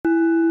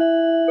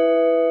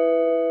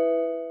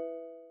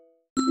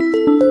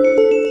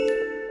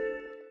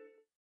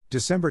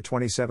December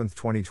 27,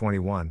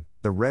 2021,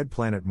 the red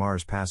planet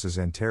Mars passes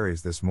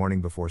Antares this morning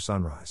before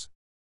sunrise.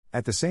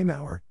 At the same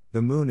hour,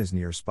 the Moon is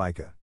near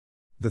Spica.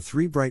 The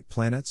three bright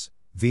planets,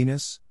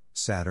 Venus,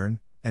 Saturn,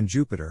 and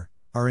Jupiter,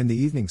 are in the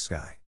evening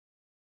sky.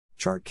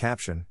 Chart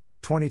caption,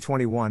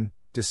 2021,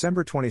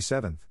 December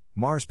 27,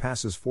 Mars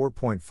passes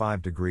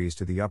 4.5 degrees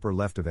to the upper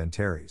left of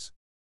Antares.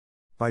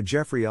 By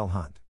Jeffrey L.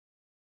 Hunt.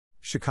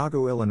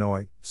 Chicago,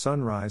 Illinois,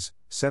 sunrise,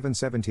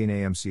 7:17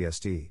 a.m.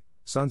 CST,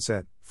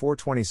 sunset,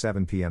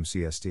 4:27 p.m.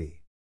 CST.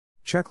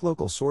 Check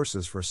local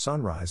sources for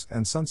sunrise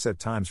and sunset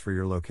times for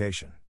your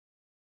location.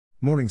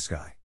 Morning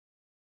sky.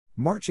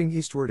 Marching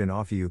eastward in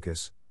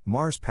Ophiuchus,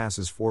 Mars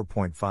passes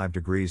 4.5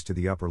 degrees to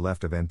the upper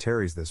left of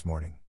Antares this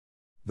morning.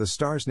 The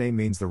star's name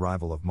means the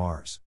rival of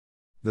Mars.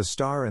 The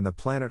star and the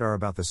planet are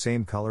about the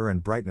same color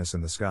and brightness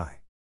in the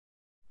sky.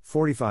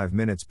 45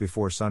 minutes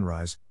before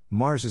sunrise,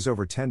 Mars is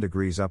over 10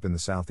 degrees up in the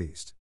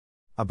southeast.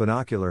 A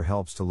binocular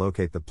helps to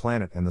locate the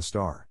planet and the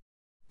star.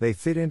 They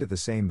fit into the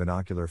same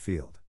binocular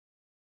field.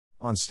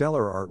 On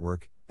stellar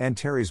artwork,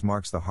 Antares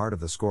marks the heart of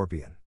the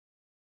Scorpion.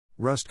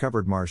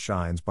 Rust-covered Mars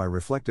shines by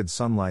reflected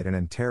sunlight and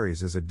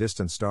Antares is a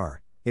distant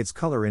star, its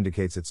color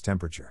indicates its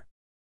temperature.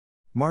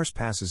 Mars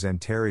passes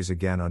Antares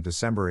again on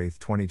December 8,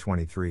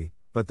 2023,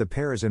 but the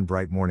pair is in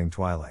bright morning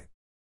twilight.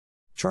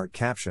 Chart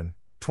caption,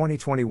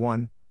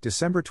 2021,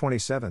 December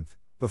 27,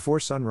 before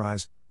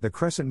sunrise, the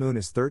crescent moon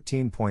is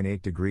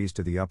 13.8 degrees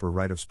to the upper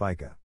right of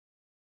Spica.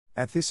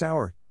 At this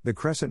hour, the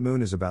crescent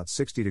moon is about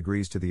 60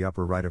 degrees to the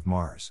upper right of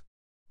Mars.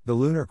 The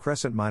lunar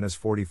crescent minus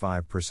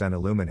 45%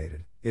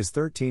 illuminated, is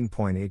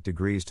 13.8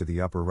 degrees to the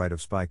upper right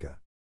of Spica.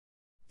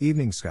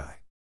 Evening sky.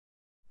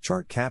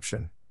 Chart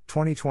caption,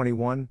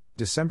 2021,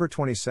 December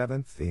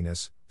 27,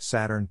 Venus,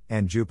 Saturn,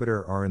 and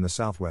Jupiter are in the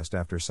southwest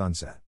after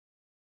sunset.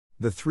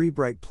 The three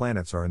bright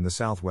planets are in the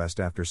southwest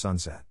after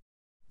sunset.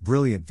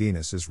 Brilliant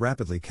Venus is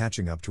rapidly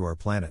catching up to our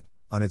planet,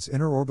 on its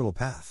inner orbital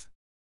path.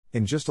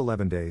 In just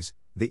 11 days,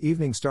 the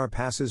evening star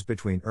passes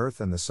between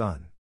Earth and the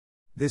Sun.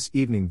 This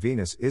evening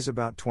Venus is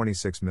about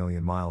 26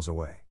 million miles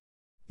away.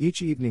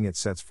 Each evening it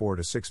sets 4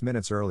 to 6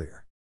 minutes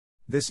earlier.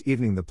 This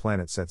evening the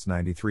planet sets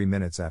 93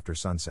 minutes after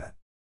sunset.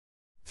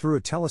 Through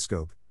a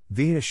telescope,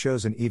 Venus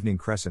shows an evening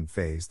crescent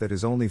phase that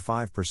is only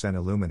 5%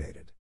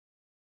 illuminated.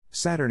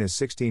 Saturn is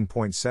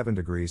 16.7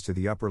 degrees to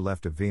the upper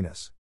left of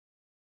Venus.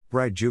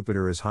 Bright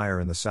Jupiter is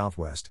higher in the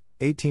southwest,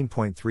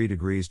 18.3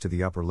 degrees to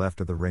the upper left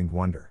of the ringed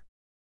wonder.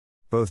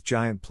 Both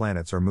giant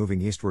planets are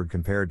moving eastward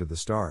compared to the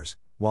stars,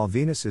 while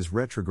Venus is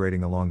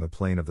retrograding along the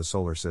plane of the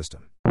solar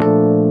system.